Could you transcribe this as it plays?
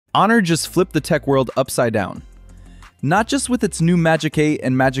Honor just flipped the tech world upside down. Not just with its new Magic 8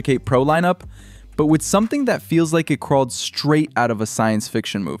 and Magic 8 Pro lineup, but with something that feels like it crawled straight out of a science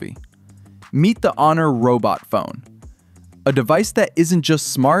fiction movie. Meet the Honor Robot Phone. A device that isn't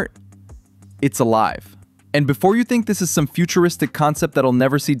just smart, it's alive. And before you think this is some futuristic concept that'll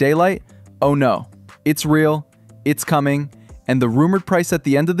never see daylight, oh no, it's real, it's coming, and the rumored price at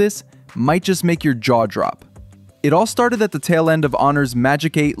the end of this might just make your jaw drop. It all started at the tail end of Honor's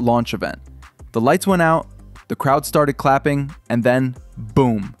Magic 8 launch event. The lights went out, the crowd started clapping, and then,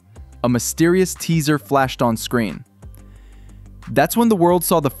 boom, a mysterious teaser flashed on screen. That's when the world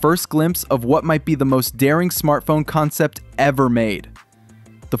saw the first glimpse of what might be the most daring smartphone concept ever made.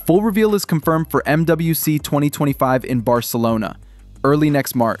 The full reveal is confirmed for MWC 2025 in Barcelona, early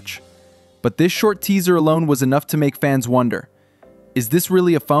next March. But this short teaser alone was enough to make fans wonder, is this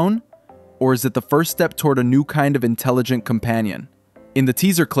really a phone? Or is it the first step toward a new kind of intelligent companion? In the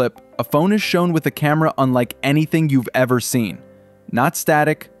teaser clip, a phone is shown with a camera unlike anything you've ever seen. Not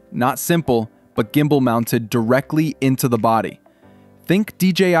static, not simple, but gimbal mounted directly into the body. Think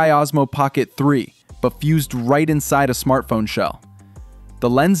DJI Osmo Pocket 3, but fused right inside a smartphone shell. The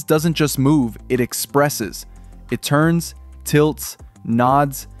lens doesn't just move, it expresses. It turns, tilts,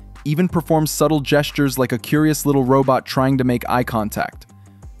 nods, even performs subtle gestures like a curious little robot trying to make eye contact.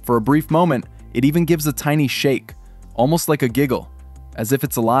 For a brief moment, it even gives a tiny shake, almost like a giggle, as if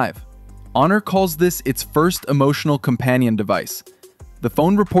it's alive. Honor calls this its first emotional companion device. The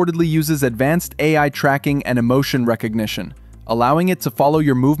phone reportedly uses advanced AI tracking and emotion recognition, allowing it to follow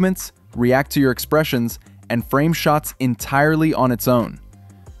your movements, react to your expressions, and frame shots entirely on its own.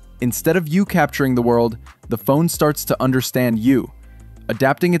 Instead of you capturing the world, the phone starts to understand you,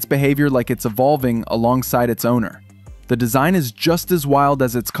 adapting its behavior like it's evolving alongside its owner. The design is just as wild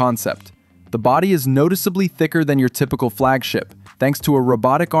as its concept. The body is noticeably thicker than your typical flagship, thanks to a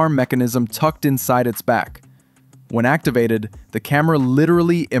robotic arm mechanism tucked inside its back. When activated, the camera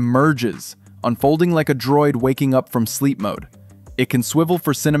literally emerges, unfolding like a droid waking up from sleep mode. It can swivel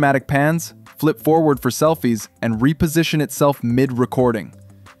for cinematic pans, flip forward for selfies, and reposition itself mid-recording.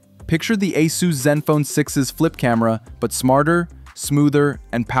 Picture the Asus Zenfone 6's flip camera, but smarter, smoother,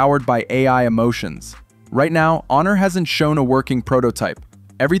 and powered by AI emotions. Right now, Honor hasn't shown a working prototype.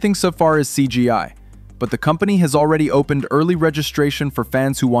 Everything so far is CGI, but the company has already opened early registration for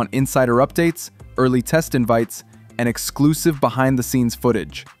fans who want insider updates, early test invites, and exclusive behind-the-scenes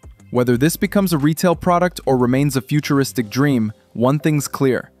footage. Whether this becomes a retail product or remains a futuristic dream, one thing's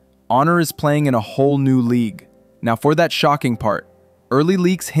clear: Honor is playing in a whole new league. Now for that shocking part. Early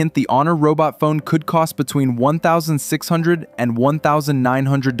leaks hint the Honor robot phone could cost between $1,600 and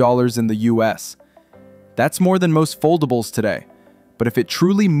 $1,900 in the US. That's more than most foldables today. But if it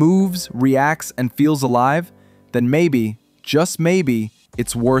truly moves, reacts, and feels alive, then maybe, just maybe,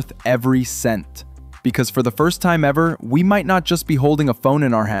 it's worth every cent. Because for the first time ever, we might not just be holding a phone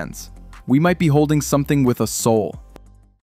in our hands. We might be holding something with a soul.